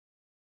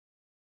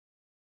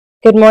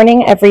Good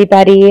morning,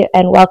 everybody,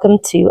 and welcome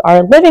to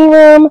our living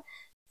room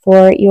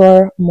for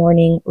your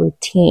morning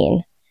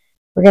routine.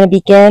 We're going to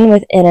begin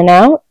with in and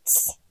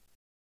outs.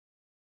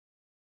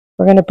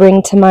 We're going to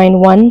bring to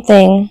mind one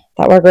thing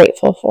that we're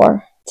grateful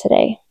for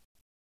today.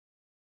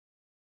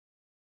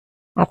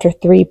 After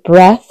 3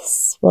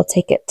 breaths, we'll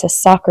take it to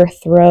soccer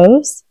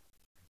throws.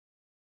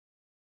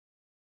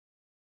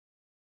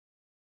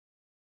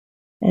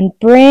 And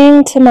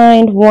bring to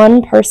mind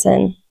one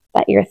person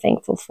that you're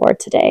thankful for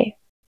today.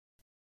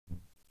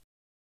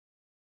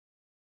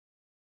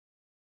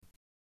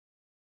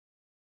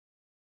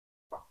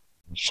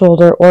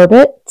 Shoulder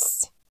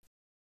orbits.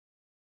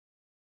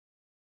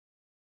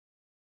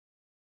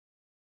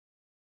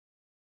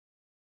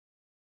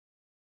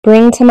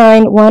 Bring to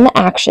mind one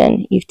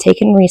action you've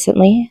taken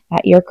recently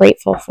that you're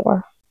grateful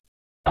for.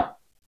 We're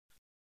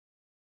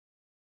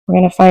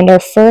going to find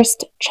our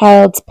first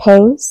child's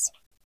pose.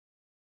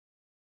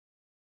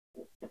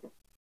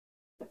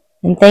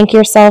 And thank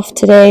yourself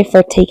today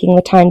for taking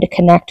the time to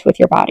connect with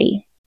your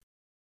body.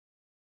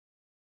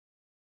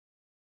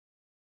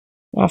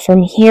 Now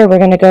from here, we're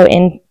going to go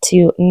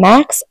into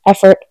max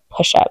effort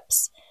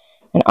push-ups,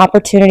 an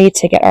opportunity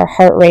to get our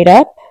heart rate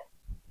up.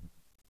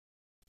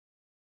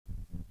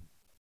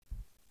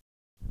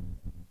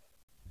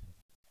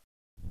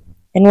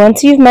 And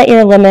once you've met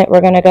your limit,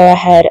 we're going to go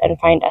ahead and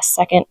find a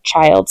second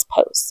child's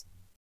pose.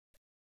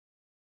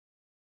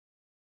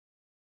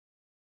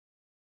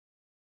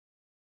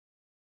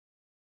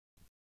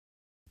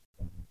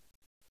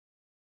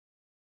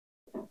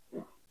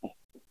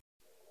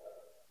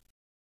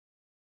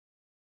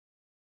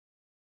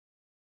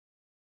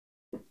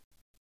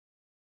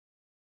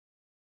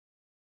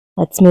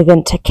 Let's move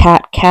into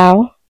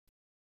cat-cow.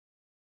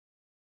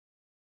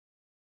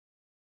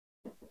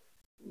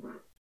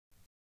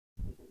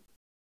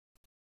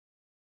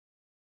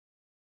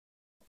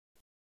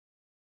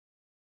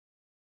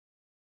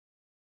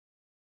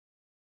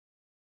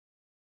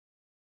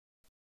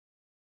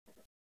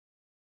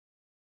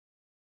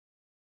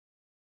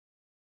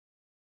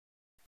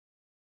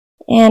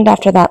 And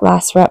after that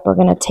last rep, we're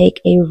going to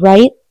take a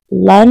right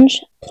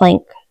lunge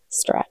plank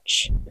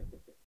stretch.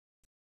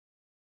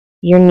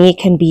 Your knee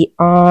can be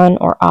on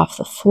or off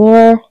the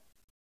floor.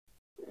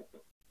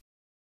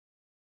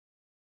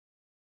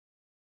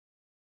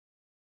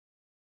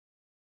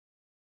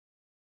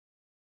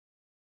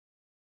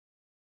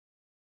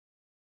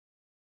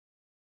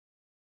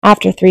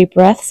 After 3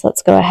 breaths,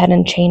 let's go ahead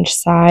and change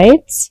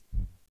sides.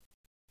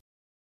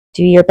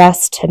 Do your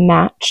best to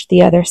match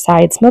the other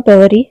side's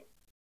mobility.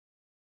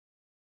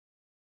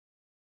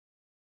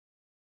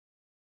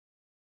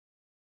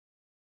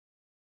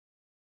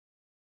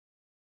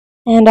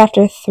 And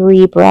after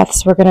 3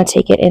 breaths, we're going to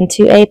take it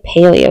into a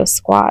paleo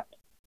squat.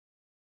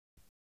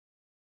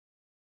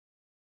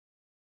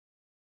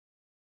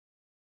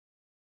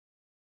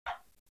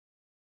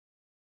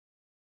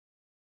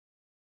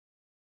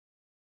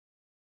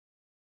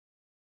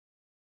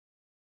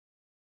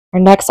 Our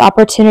next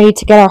opportunity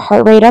to get our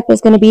heart rate up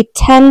is going to be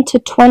 10 to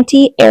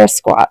 20 air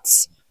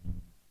squats.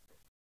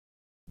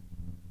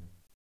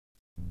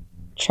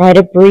 Try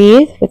to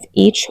breathe with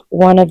each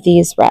one of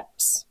these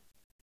reps.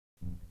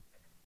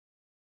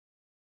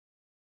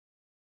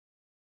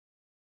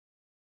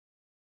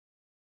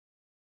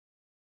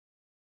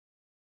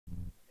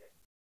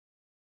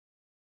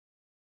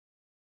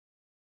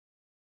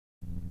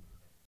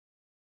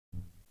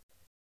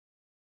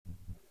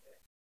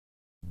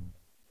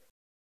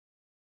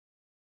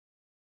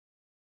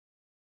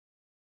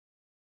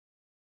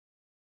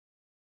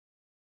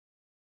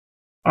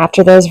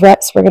 After those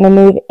reps, we're going to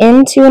move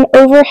into an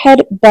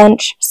overhead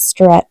bench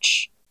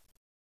stretch.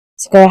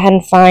 So go ahead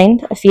and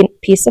find a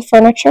piece of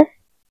furniture.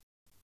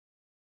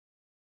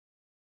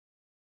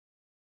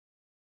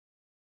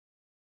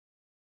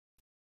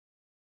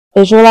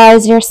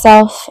 Visualize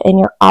yourself in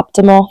your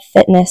optimal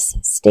fitness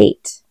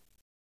state.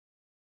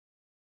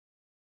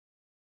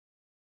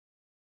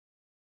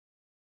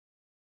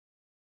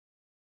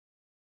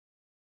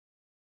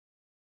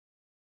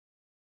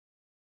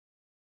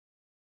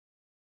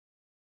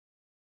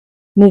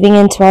 Moving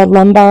into our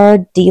lumbar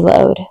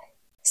deload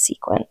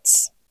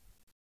sequence.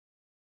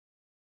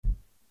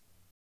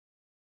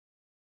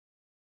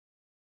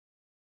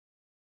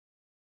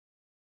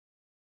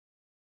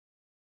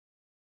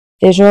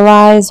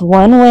 Visualize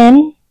one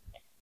win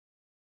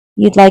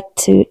you'd like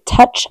to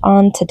touch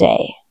on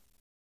today,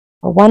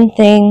 or one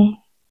thing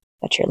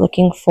that you're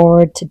looking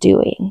forward to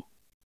doing.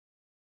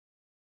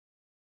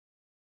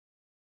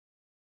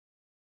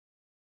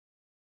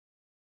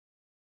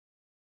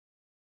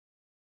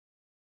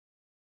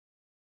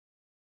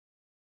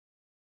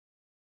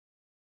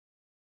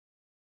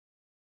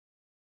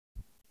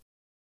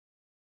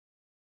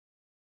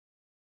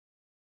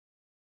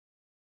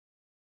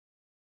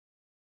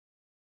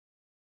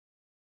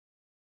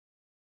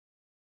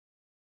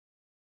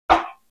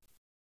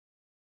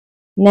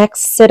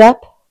 Next, sit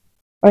up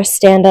or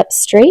stand up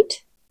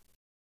straight.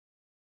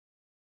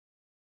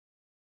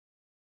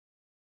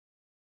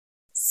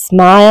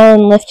 Smile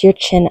and lift your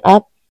chin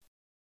up.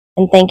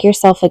 And thank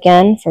yourself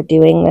again for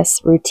doing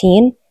this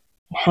routine.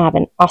 Have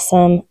an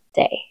awesome